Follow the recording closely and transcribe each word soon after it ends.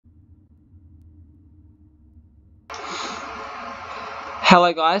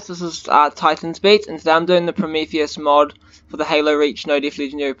Hello guys, this is Titan's Beats, and today I'm doing the Prometheus mod for the Halo Reach No Diff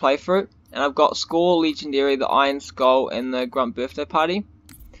Legendary playthrough, and I've got Score, Legendary, the Iron Skull, and the Grunt Birthday Party.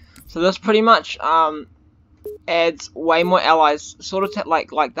 So this pretty much adds way more allies, sort of like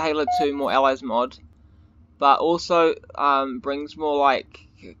the Halo 2 more allies mod, but also brings more like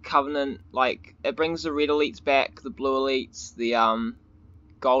Covenant, like it brings the red elites back, the blue elites, the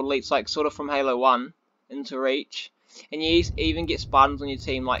gold elites, like sort of from Halo 1 into Reach. And you even get Spartans on your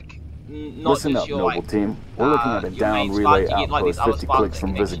team, like not Listen just up, your noble like team. We're looking at a down relay outpost 50 clicks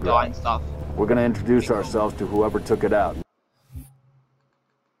from Visegrad. We're going to introduce ourselves to whoever took it out.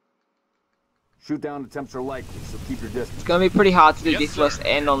 Shoot down attempts are likely, so keep your distance. It's going to be pretty hard to do Deathless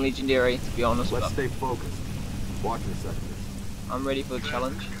and on Legendary, to be honest. Let's stay focused. Watch your sectors. I'm ready for the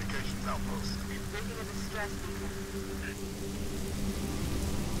challenge.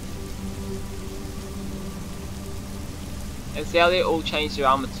 And see how they all changed their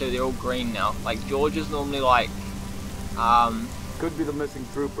armor too, they're all green now. Like George is normally like could be the missing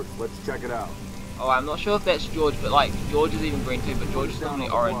troopers, let's check it out. Oh, I'm not sure if that's George, but like George is even green too, but George is normally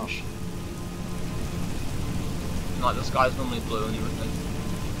orange. And, like this guy's normally blue and everything.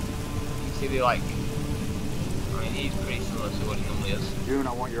 You can see they're like, I mean he's pretty similar to what he normally is. June,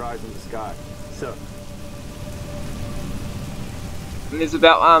 I want your eyes in the sky. So and there's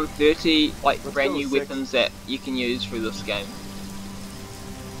about 30 like brand new weapons that you can use through this game.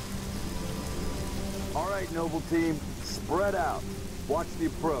 Alright, noble team, spread out. Watch the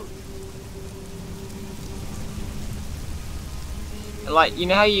approach. And like, you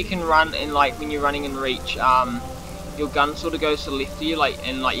know how you can run and like when you're running in Reach, your gun sort of goes to the left of you, like,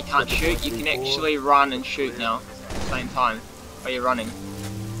 and like you can't shoot, you can actually run and shoot now at the same time while you're running.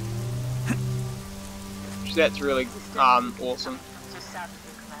 So that's really awesome.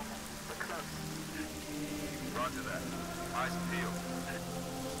 Roger that. Eyes peeled.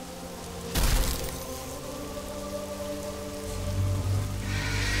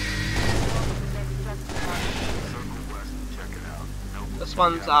 This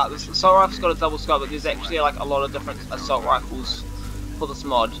one's this assault rifle's got a double scope, but there's actually like a lot of different assault rifles for this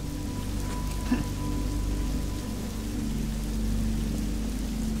mod.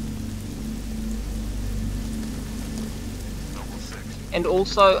 And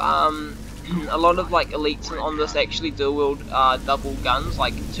also, a lot of like elites on this actually dual wield double guns,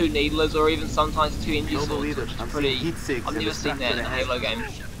 like 2 needlers or even sometimes 2 energy swords, which is pretty. I've never seen that in a Halo game.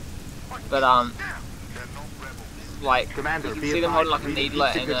 But like you can see them holding like a needler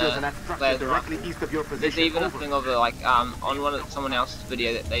and a plasma. There's even a thing of it like on someone else's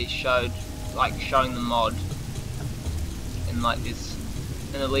video that they showed, like showing the mod, and like there's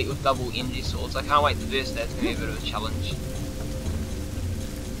an elite with double energy swords. I can't wait to verse that. It's gonna be a bit of a challenge.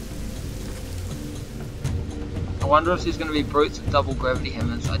 I wonder if there's going to be brutes with double gravity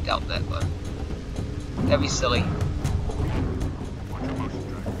hammers. I doubt that though. That'd be silly.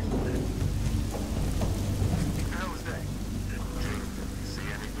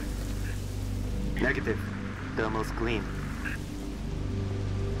 Negative. Thermal's clean.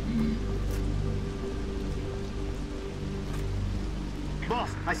 Boss,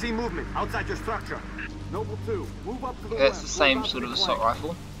 I see movement outside your structure. Noble 2, move up to the That's the same sort of assault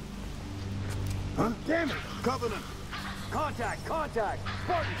rifle. Huh? Damn it! Covenant! Contact! Contact!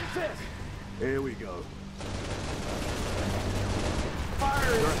 Spartans, assist! Here we go.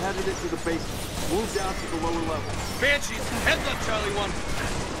 Fire! They're headed into the basement. Move down to the lower level. Banshees, heads up, Charlie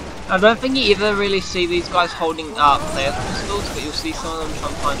 1. I don't think you ever really see these guys holding plasma pistols, but you'll see some of them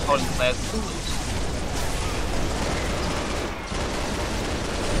sometimes holding plasma pistols.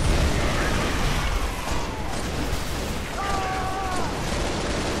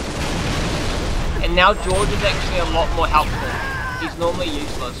 And now George is actually a lot more helpful. He's normally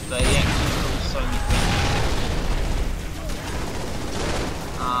useless, but he actually does so many things.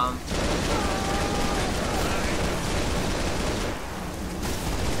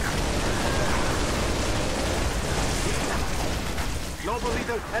 Noble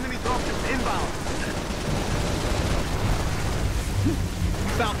leader, enemy dropships inbound.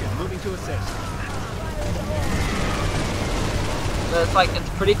 Falcon, moving to assist. But it's like, it's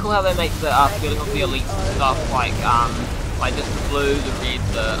pretty cool how they make the feeling of the elites and stuff, like just the blue, the red,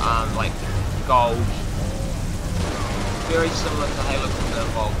 the like gold. Very similar to Halo Combat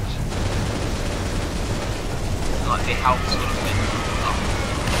Evolved. And, like their health sort of thing and stuff.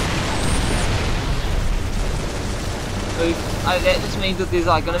 So that just means that there's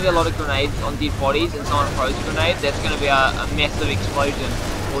like going to be a lot of grenades on dead bodies, and someone throws a grenade, that's going to be a massive explosion.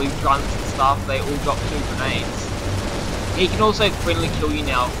 All these grunts and stuff, they all drop 2 grenades. He can also friendly kill you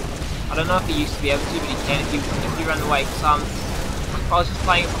now. I don't know if he used to be able to, but he can if you run away. Cause I was just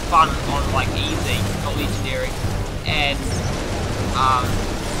playing it for fun on like easy, not legendary, and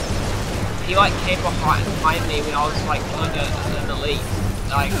he like came behind me when I was like doing an elite,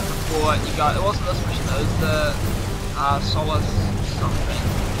 like before you go. It wasn't this mission, it was the Solace something.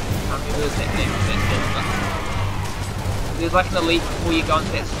 I can't remember the exact name of it, but there's like an elite before you go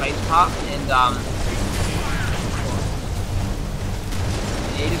into that space part, and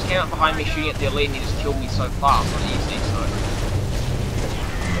he just came up behind me shooting at the elite, and he just killed me so fast on easy. So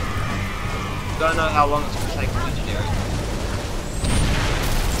don't know how long it's going to take for legendary.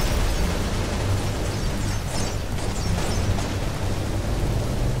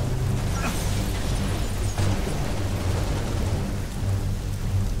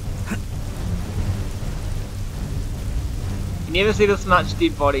 You never see this much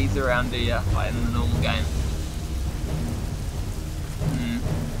dead bodies around, do you? Like in the normal game.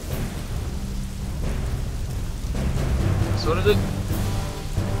 Sort of do.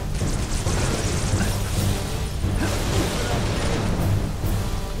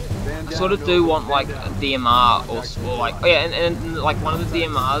 I sort of do want like a DMR or like, oh yeah, and like one of the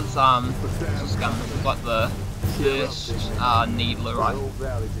DMRs, just like the first needler rifle.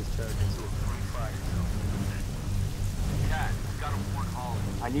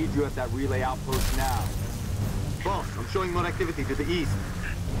 I need you at that relay outpost now. Boss, I'm showing more activity to the east.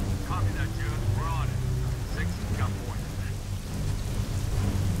 Copy that, Jude. We're on it. 6, got point.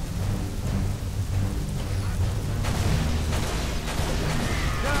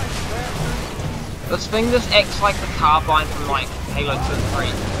 This thing just acts like the carbine from like Halo 2 and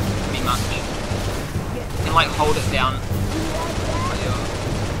 3, pretty much. And like hold it down while you're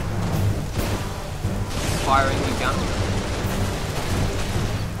firing the gun.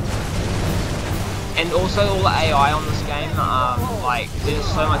 And also all the AI on this game, like they're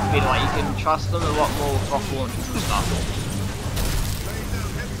just so much better. Like you can trust them a lot more with rocket launchers and stuff.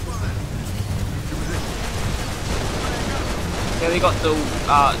 Yeah, they got the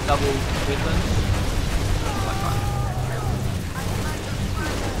double weapons.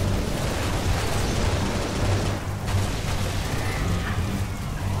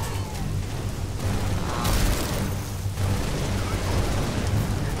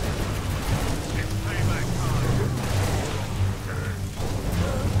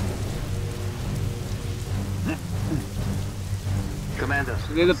 Commander,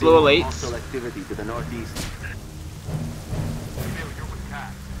 So they're the blue elites. hostile activity to the northeast.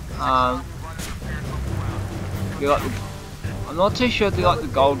 They like the, I'm not too sure if they like the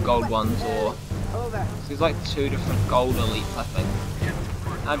gold ones or there's like 2 different gold elites, I think.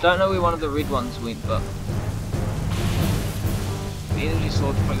 I don't know where one of the red ones went, but the energy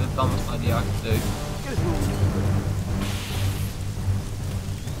sword's probably the dumbest idea I could do.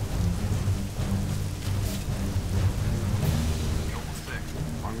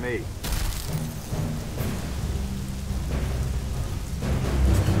 On me.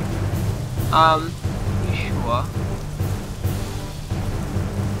 Pretty sure.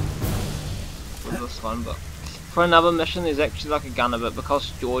 For this one, but for another mission there's actually like a gunner, but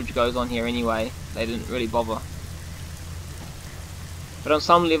because George goes on here anyway, they didn't really bother. But on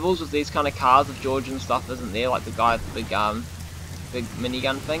some levels with these kind of cars, if George and stuff isn't there, like the guy with the big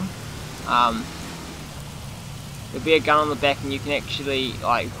minigun thing, there'll be a gun on the back and you can actually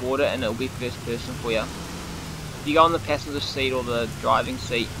like board it and it'll be first person for you. If you go on the passenger seat or the driving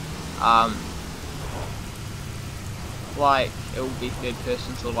seat, like it will be third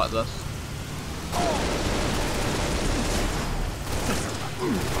person, sort of like this.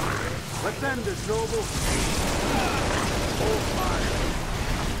 Let's end this, Noble. Hold fire.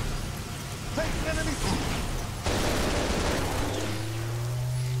 Take enemy.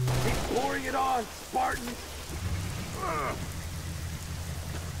 Keep pouring it on, Spartans.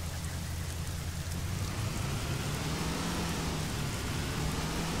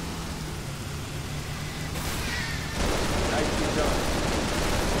 Nicely done.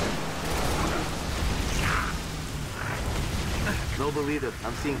 Noble leader,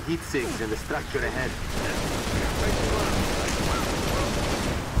 I'm seeing heat sinks in the structure ahead.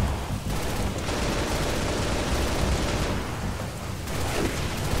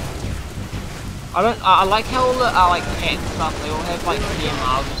 I like how all the like cat stuff, they all have like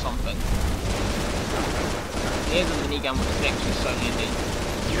DMRs or something. Here's a minigun which is actually so handy.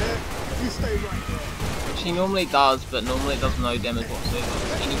 Yeah, you stay right there. Which he normally does, but normally it does no damage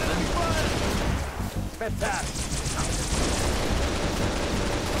whatsoever. Anything. Fantastic.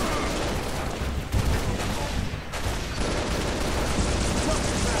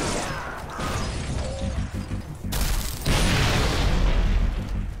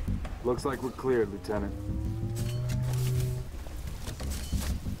 Looks like we're cleared, Lieutenant.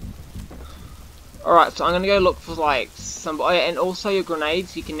 Alright, so I'm gonna go look for like some, oh, yeah, and also your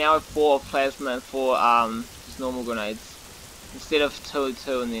grenades. You can now have 4 plasma and 4 just normal grenades instead of 2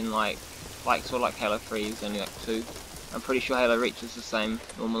 and then like sort of like Halo 3 is only like 2. I'm pretty sure Halo Reach is the same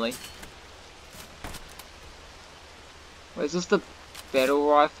normally. Wait, is this the battle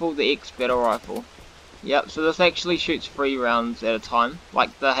rifle? The X battle rifle. Yep, so this actually shoots 3 rounds at a time,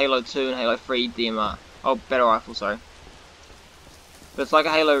 like the Halo 2 and Halo 3 DMR. Oh, battle rifle, sorry. But it's like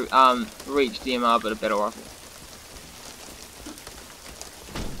a Halo Reach DMR, but a battle rifle.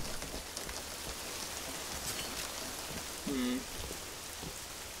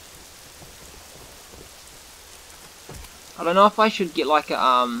 I don't know if I should get like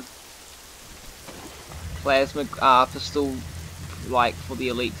a plasma pistol like for the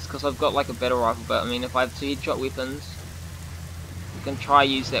elites, because I've got like a battle rifle, but I mean if I have 2 headshot weapons, you can try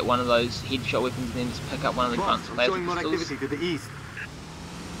use that one of those headshot weapons and then just pick up one of the grunts plasma showing more pistols. activity to the east.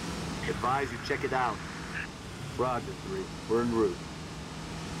 Advise you check it out. Roger, 3. We're en route.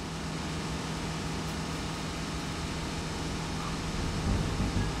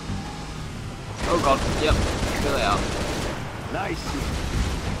 Oh god, yep, here they are. Nice.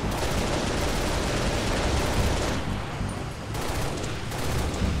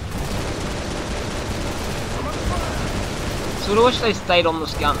 So I wish they stayed on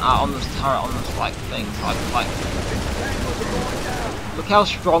this gun, on this turret, on this like thing. Like, look how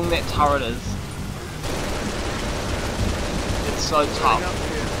strong that turret is. It's so tough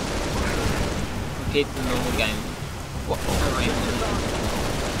compared to the normal game. What?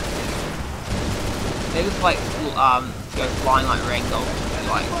 They just like go flying like ragdoll,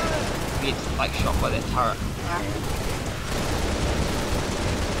 like get like shot by that turret.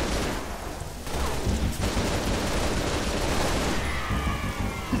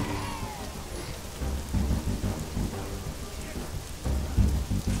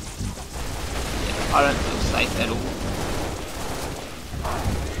 Yeah, I don't feel safe at all.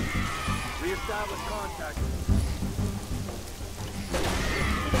 Reestablish contact.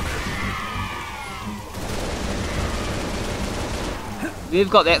 We've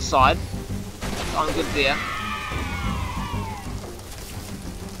got that side. I'm good there.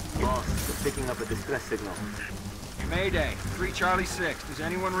 Boss, they're picking up a distress signal. Mayday, 3 Charlie 6. Does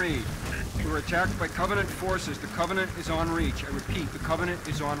anyone read? We were attacked by Covenant forces. The Covenant is on reach. I repeat, the Covenant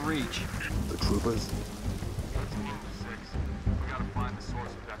is on reach. The troopers? We gotta find the source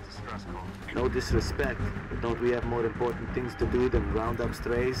of that distress call. No disrespect, but don't we have more important things to do than round up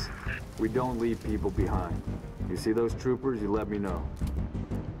strays? We don't leave people behind. You see those troopers, you let me know.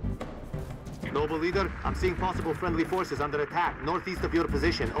 Noble leader, I'm seeing possible friendly forces under attack, northeast of your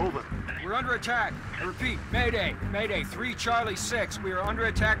position. Over. We're under attack. I repeat, Mayday, Mayday, 3 Charlie 6. We are under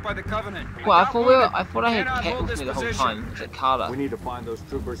attack by the Covenant. Well, I thought I had Cat with me the whole time. Is it Carter? We need to find those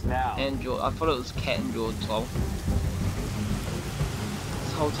troopers now. And George. I thought it was Cat and George, so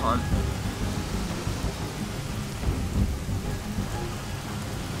this whole time.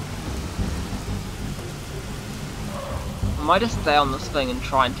 I might just stay on this thing and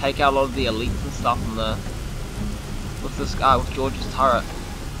try and take out a lot of the elites and stuff on the with this guy with George's turret.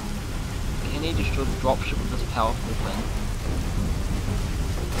 Can he destroy the dropship with this powerful thing?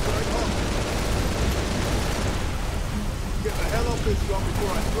 Get the hell off this gun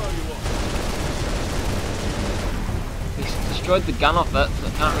before I throw you off. He's destroyed the gun off it, so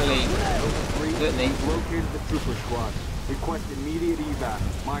it can't really hurt me. Located the trooper squad. Request immediate evac.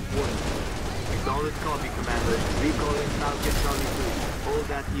 My quarters. Acknowledge copy, Commander. Recalling Falcon Charlie 3. Hold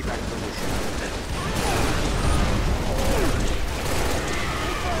that evac position.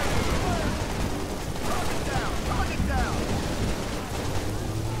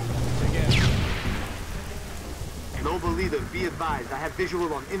 Noble leader, be advised. I have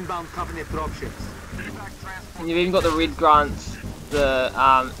visual on inbound Covenant dropships. And you've even got the red grunts, the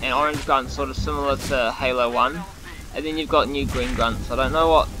and orange grunts, sort of similar to Halo 1. And then you've got new green grunts. I don't know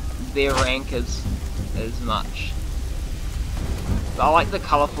what their rank is as much. But I like the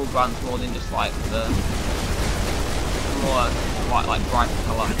colourful grunts more than just like the more like bright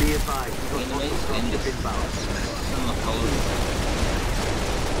colour enemies and just similar colours.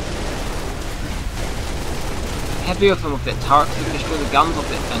 Happy with him with that turret, so we can destroy the guns off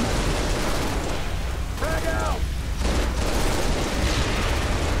that thing. Frag out!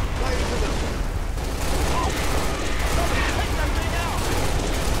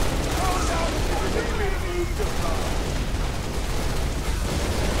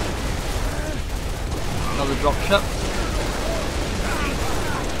 Another dropship.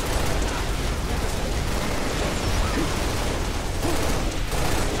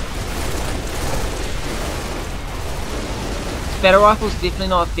 battle rifle's definitely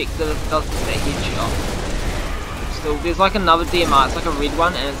not effective if it doesn't hit that headshot. Still, there's like another DMR, it's like a red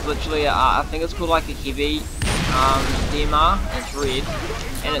one, and it's literally, I think it's called like a heavy DMR, and it's red,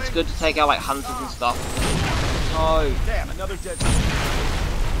 and it's good to take out like hunters and stuff. Oh. Damn, another dead.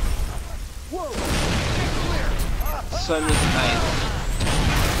 Whoa. So many grenades.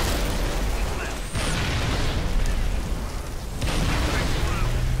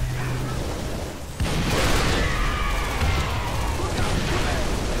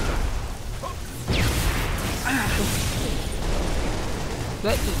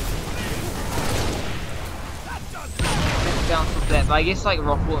 That just bounce off that, but I guess like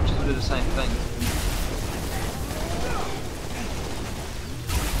rocket launchers will do the same thing.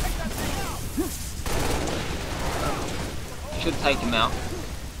 Should take him out.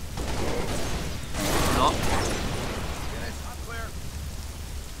 Not.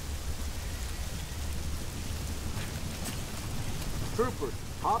 Troopers,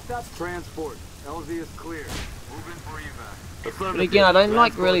 hop that transport. LZ is clear. Moving for evac. But again, I don't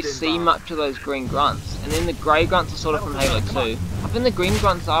like really see much of those green grunts, and then the grey grunts are sort of from Halo 2. I think the green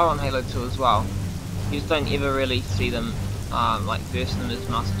grunts are on Halo 2 as well. You just don't ever really see them, like burst them as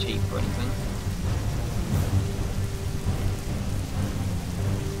Master Chief or anything.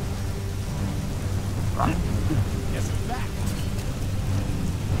 Right. Yes, it's back.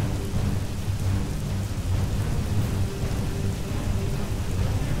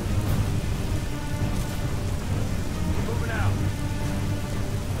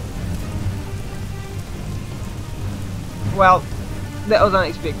 Well, that was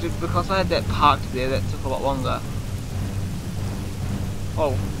unexpected because I had that parked there. That took a lot longer.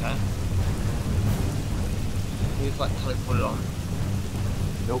 Oh, okay. He was like teleported on.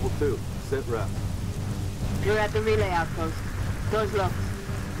 Noble 2, sit rep. You're at the relay outpost. Doors locked.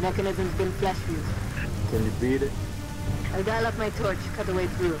 Mechanism's been flash fused. Can you beat it? I'll dial up my torch, cut the way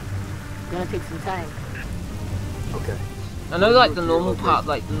through. Gonna take some time. Okay. I know like the normal part,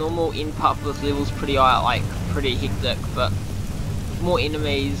 like the normal end part for this level is pretty pretty hectic, but with more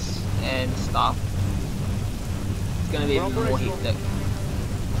enemies and stuff, it's gonna be even more hectic.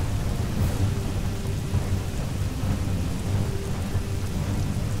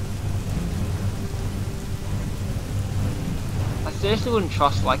 I seriously wouldn't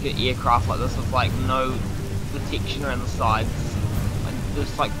trust like an aircraft like this with like no protection around the sides. Like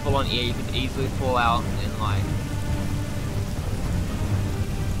just like full on air, you could easily fall out and like.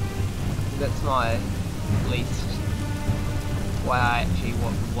 That's my least why I actually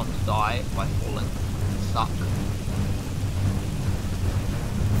want to die by falling stuck.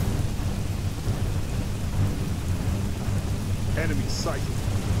 Enemy sighted.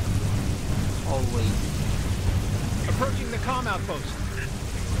 Holy. Approaching the comm outpost.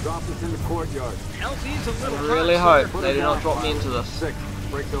 Drop us in the courtyard. LZ's a little I really hot, hope they do not drop me into this. 6,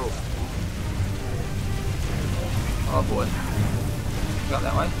 break over. Oh boy. Go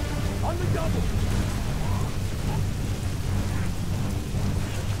that way. On the double.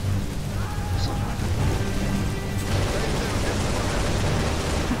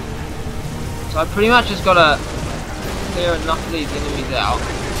 So I pretty much just gotta clear enough of these enemies out.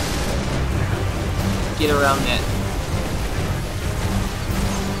 Get around that.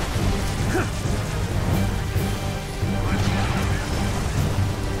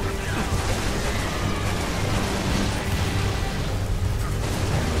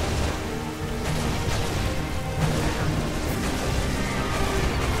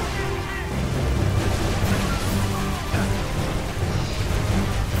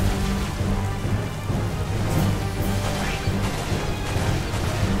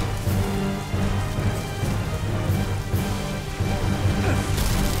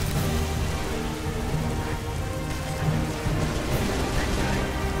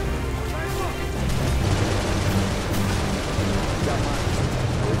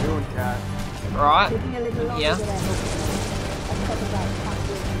 Right. Taking a little longer Yeah. than I hoped. I've cut about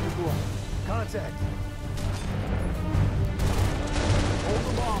halfway through the door. Contact. Hold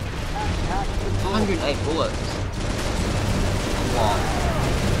them off. Attack control. 108 bullets. Wow.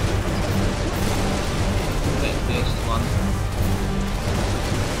 That first one.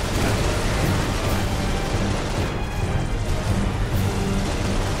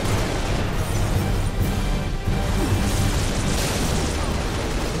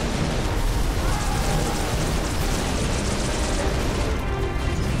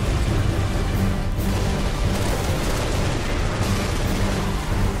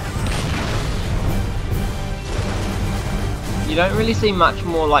 You don't really see much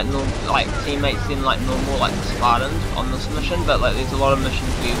more like teammates than like normal like the Spartans on this mission, but like there's a lot of missions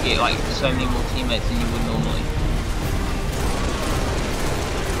where you get like so many more teammates than you would normally.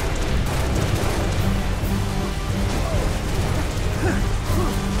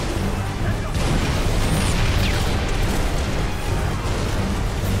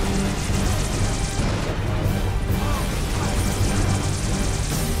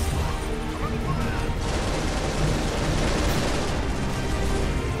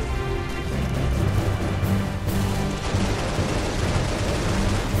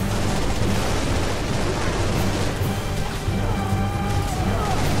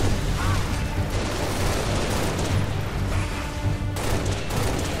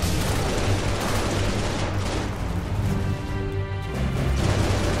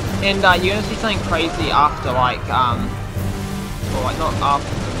 And you're gonna see something crazy after, like, or like not after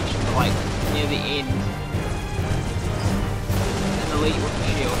the mission, but like near the end. An elite with a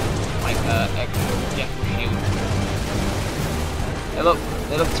shield, like actual jackal shield.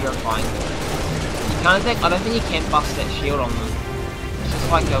 They look terrifying. You can't think. I don't think you can bust that shield on them. It's just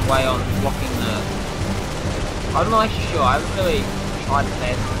like a way on blocking the. I'm not actually sure. I haven't really tried to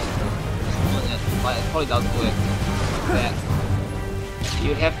play it. Like it probably does work like that.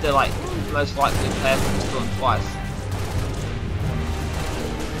 You'd have to like most likely play it twice.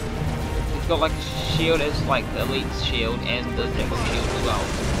 It's got like a shield as like the elite's shield and the jackal shield as well.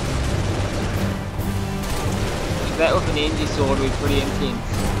 So that with an energy sword would be pretty intense.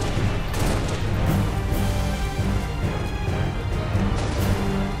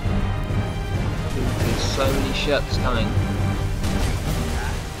 There's so many ships coming.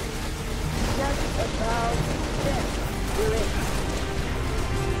 Just about this. We're in.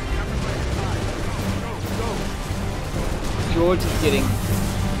 George is getting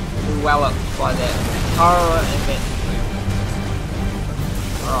walloped by that horror and infantry.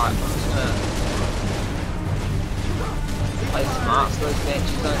 Alright, I'm just gonna play smart so those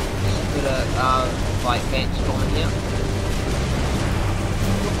banshees don't just put a like banshee bomb in here.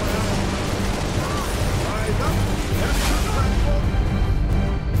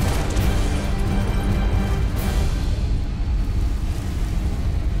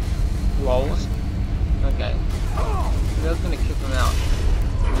 Rolls. Okay. I was gonna kick him out.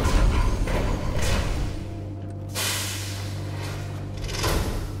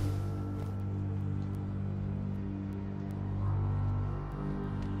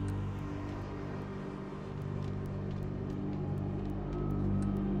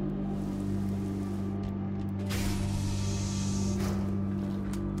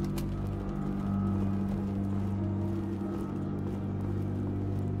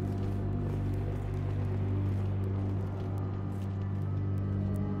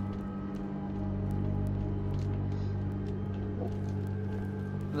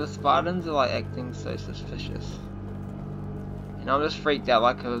 The Spartans are like acting so suspicious. And I'm just freaked out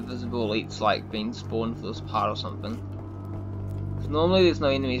like a visible elite's like being spawned for this part or something. So normally there's no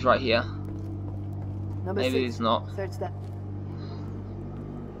enemies right here. Number Maybe 6. there's not. Search that.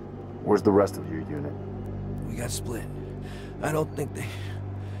 Where's the rest of your unit? We got split. I don't think they...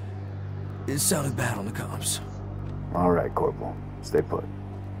 It sounded bad on the comms. All right, Corporal. Stay put.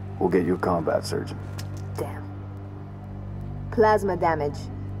 We'll get you a combat surgeon. Damn. Plasma damage.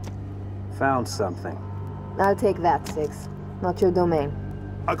 Found something. I'll take that, 6. Not your domain.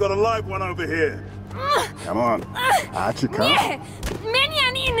 I got a live one over here. Come on. Out you come.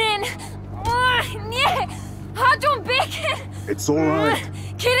 Menjaninen! Nie! Hajon bacon! It's all right.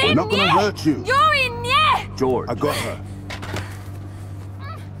 We're not gonna hurt you. Yori, nie! George. I got her.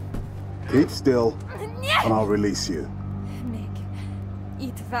 Keep still, and I'll release you. Meg,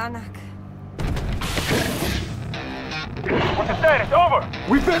 eat vanak. What's the status? Over!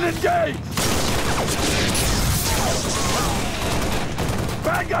 We've been engaged!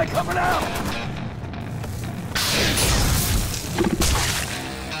 Bad guy coming out!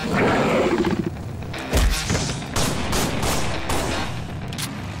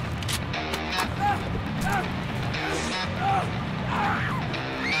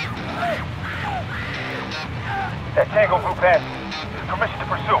 That Tango group has permission to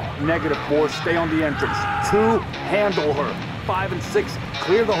pursue. Negative 4, stay on the entrance. 2, handle her. 5 and 6,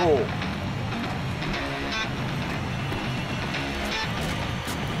 clear the hole.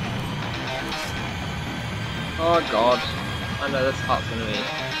 Oh god. I know this part's gonna be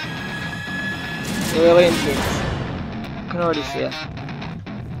really intense. I can already see it.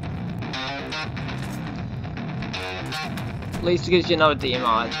 At least it gives you another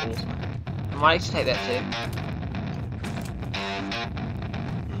DMR, it's awesome. I might actually take that too.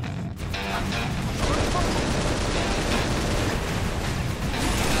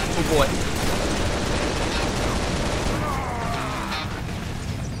 Oh boy.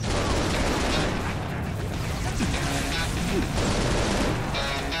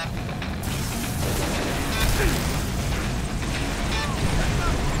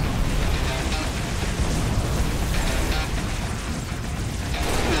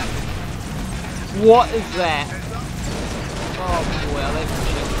 What is that? Oh boy, I like this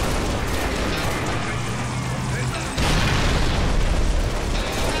shit.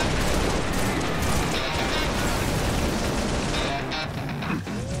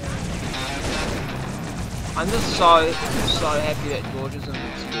 I'm just so happy that George is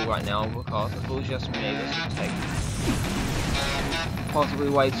invincible right now because if it was just me, this would take possibly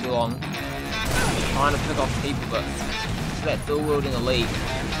way too long. I'm trying to pick off people, but it's that dual wielding elite.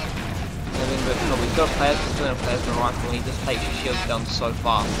 converted trouble. He's got a plasma and a plasma rifle, and he just takes your shields down so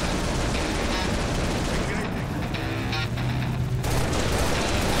fast.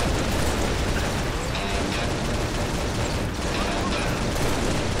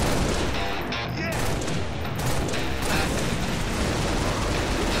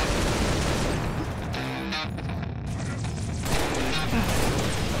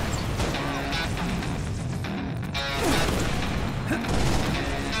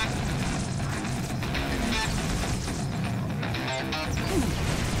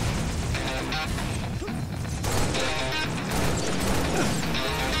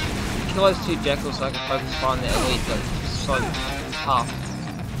 Kill those two jackals so I can focus fire on the elite, but it's so tough.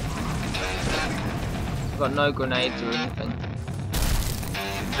 I've got no grenades or anything.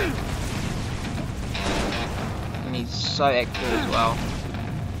 And he's so active as well.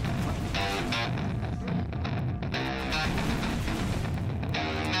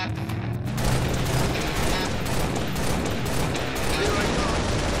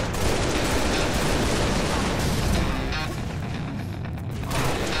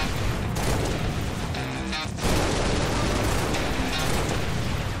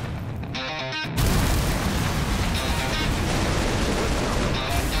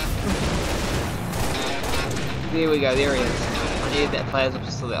 There we go, there he is. I needed that plasma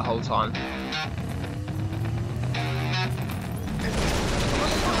pistol that whole time.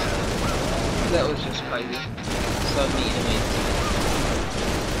 That was just crazy. So many enemies.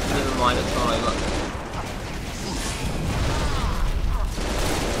 Never mind, it's not over.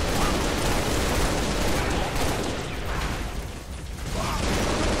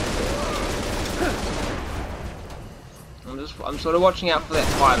 I'm sort of watching out for that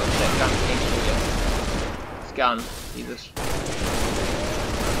fire, but that gun potentially gun. He just Take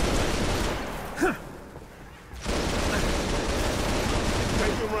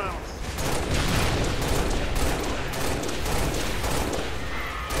the rounds.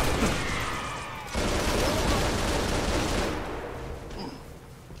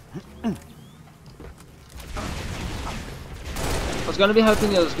 I was going to be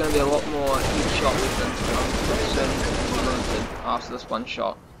hoping there was going to be a lot more headshot weapons, but I'm soon limited after this one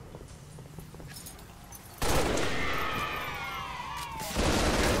shot.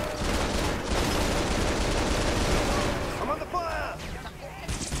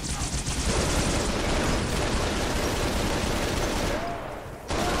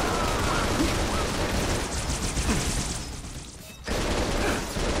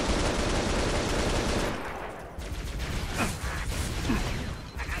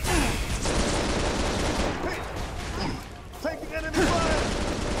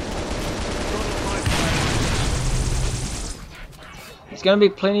 There's going to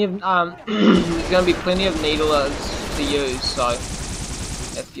be plenty of there's going to be plenty of needlers to use, so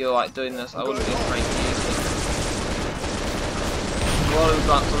if you're like doing this, I wouldn't be afraid to use them. A lot of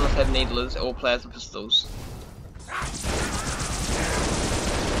advanced ones have needlers or plasma pistols.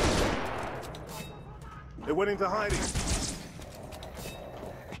 They went into hiding.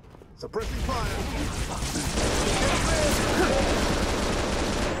 Suppressing fire.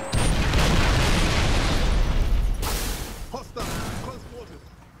 Hostile. Close quarters.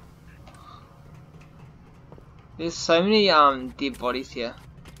 There's so many dead bodies here.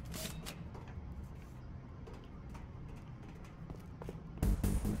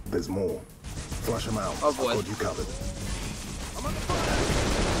 There's more. Flush them out. Oh boy. I've got you covered. I'm under fire.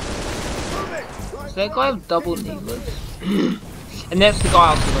 Does that guy have double needlers? And that's the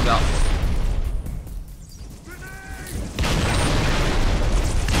guy I was talking about.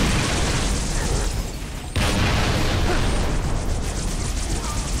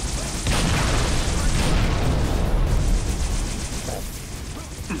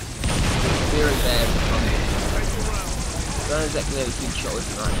 Very bad. Don't exactly have a good shot with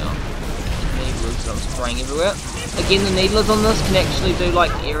it right now. Needlers, so I'm spraying everywhere. Again, the needlers on this can actually do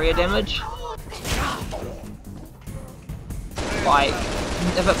like area damage. Like,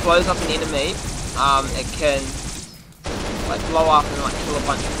 if it blows up an enemy, it can like blow up and like kill a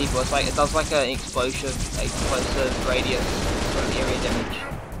bunch of people. It's like it does like an explosive radius sort of area damage.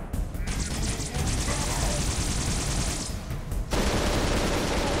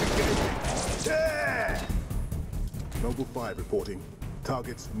 Yeah! Noble 5 reporting.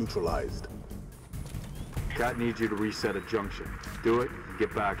 Targets neutralized. Cat needs you to reset a junction. Do it and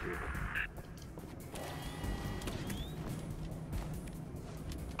get back here.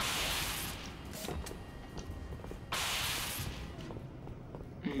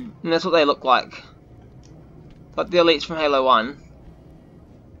 And that's what they look like. Like the elites from Halo 1.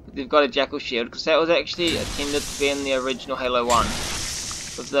 But they've got a jackal shield, because that was actually intended to be in the original Halo 1.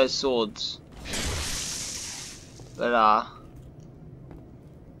 With those swords. But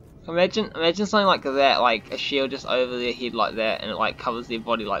imagine something like that, like a shield just over their head like that, and it like covers their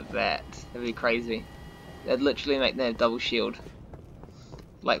body like that. That'd be crazy. That'd literally make them have double shield,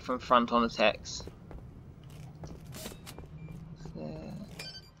 like from front on attacks.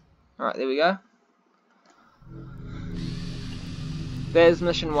 Alright, there we go. There's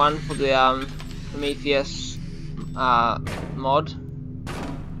mission 1 for the Prometheus mod.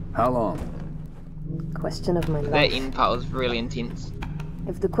 How long? Question of my That life. end part was really intense.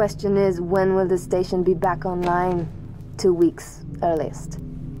 If the question is, when will the station be back online? 2 weeks, earliest.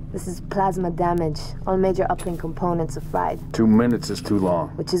 This is plasma damage. All major uplink components are fried. 2 minutes is too long.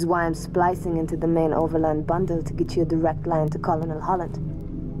 Which is why I'm splicing into the main overland bundle to get you a direct line to Colonel Holland.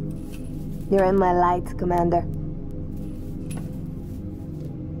 You're in my light, Commander.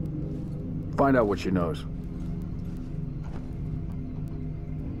 Find out what she knows.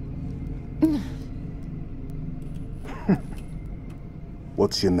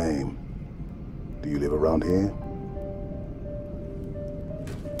 What's your name? Do you live around here?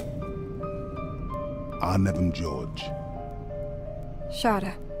 I'm George.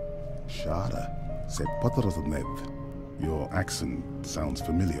 Shara. Shara. C'est Pottersnet. Your accent sounds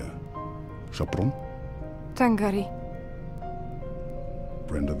familiar. Chapron? Tangari.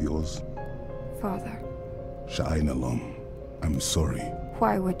 Friend of yours? Father. Sha'ainalom. I'm sorry.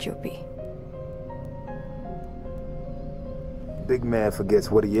 Why would you be? Big man forgets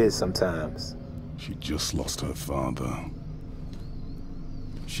what he is sometimes. She just lost her father.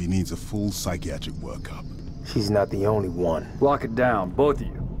 She needs a full psychiatric workup. She's not the only one. Lock it down, both of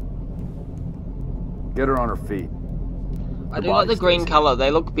you. Get her on her feet. I do like the green color.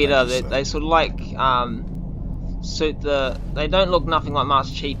 They look better. They sort of like suit the. They don't look nothing like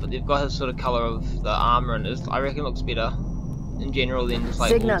Master Chief, but they've got his sort of color of the armor, and I reckon it looks better in general than just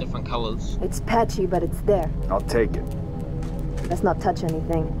like all different colors. It's patchy, but it's there. I'll take it. Let's not touch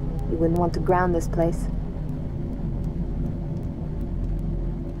anything. You wouldn't want to ground this place.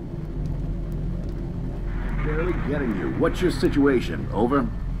 Barely getting you. What's your situation? Over?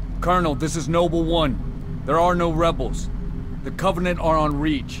 Colonel, this is Noble 1. There are no rebels. The Covenant are on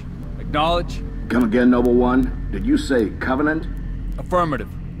Reach. Acknowledge? Come again, Noble 1. Did you say Covenant? Affirmative.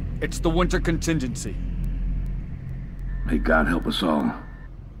 It's the winter contingency. May God help us all.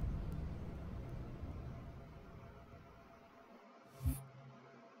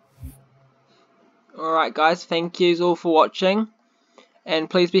 Alright guys, thank yous all for watching. And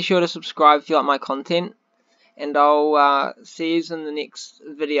please be sure to subscribe if you like my content. And I'll see yous in the next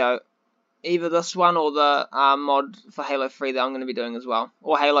video. Either this one or the mod for Halo 3 that I'm going to be doing as well.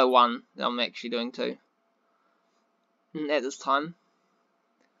 Or Halo 1 that I'm actually doing too. At this time.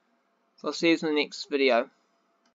 So I'll see yous in the next video.